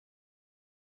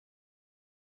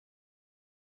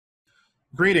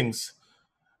Greetings.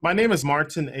 My name is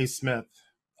Martin A. Smith.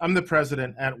 I'm the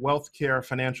president at Wealthcare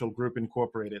Financial Group,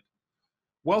 Incorporated.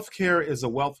 Wealthcare is a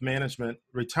wealth management,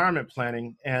 retirement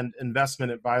planning, and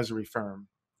investment advisory firm.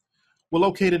 We're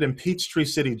located in Peachtree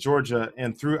City, Georgia,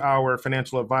 and through our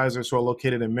financial advisors who are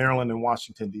located in Maryland and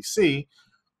Washington, D.C.,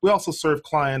 we also serve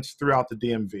clients throughout the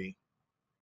DMV.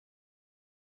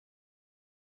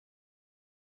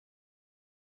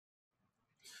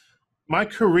 My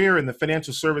career in the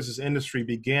financial services industry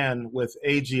began with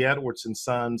A.G. Edwards and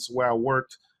Sons, where I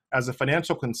worked as a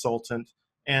financial consultant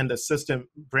and assistant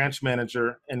branch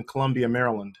manager in Columbia,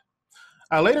 Maryland.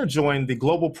 I later joined the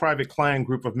Global Private Client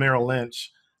Group of Merrill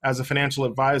Lynch as a financial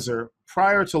advisor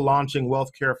prior to launching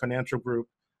Wealthcare Financial Group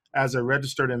as a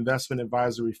registered investment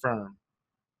advisory firm.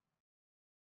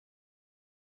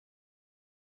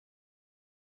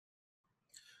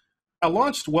 I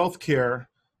launched Wealthcare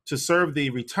to serve the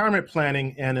retirement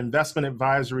planning and investment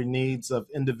advisory needs of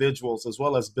individuals as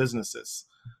well as businesses.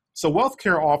 So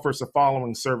Wealthcare offers the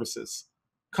following services: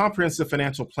 comprehensive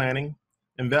financial planning,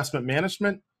 investment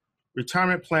management,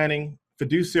 retirement planning,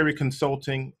 fiduciary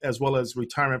consulting, as well as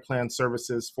retirement plan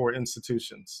services for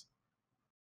institutions.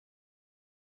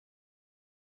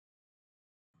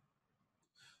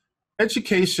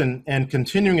 Education and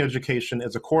continuing education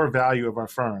is a core value of our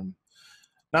firm.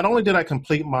 Not only did I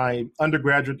complete my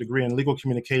undergraduate degree in legal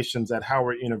communications at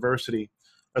Howard University,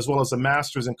 as well as a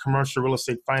master's in commercial real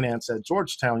estate finance at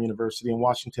Georgetown University in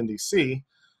Washington, D.C.,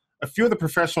 a few of the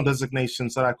professional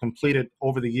designations that I've completed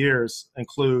over the years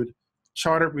include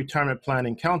Chartered Retirement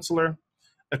Planning Counselor,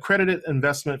 Accredited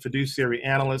Investment Fiduciary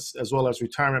Analyst, as well as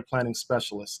Retirement Planning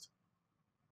Specialist.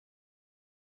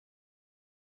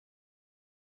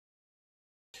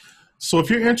 So if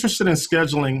you're interested in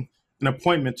scheduling an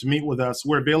appointment to meet with us,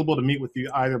 we're available to meet with you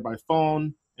either by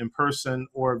phone, in person,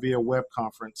 or via web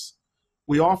conference.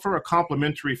 We offer a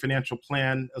complimentary financial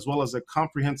plan as well as a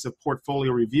comprehensive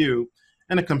portfolio review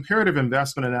and a comparative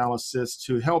investment analysis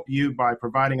to help you by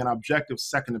providing an objective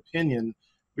second opinion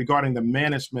regarding the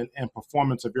management and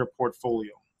performance of your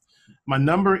portfolio. My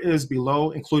number is below,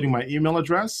 including my email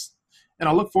address, and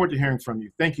I look forward to hearing from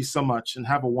you. Thank you so much and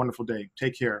have a wonderful day.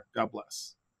 Take care. God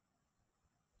bless.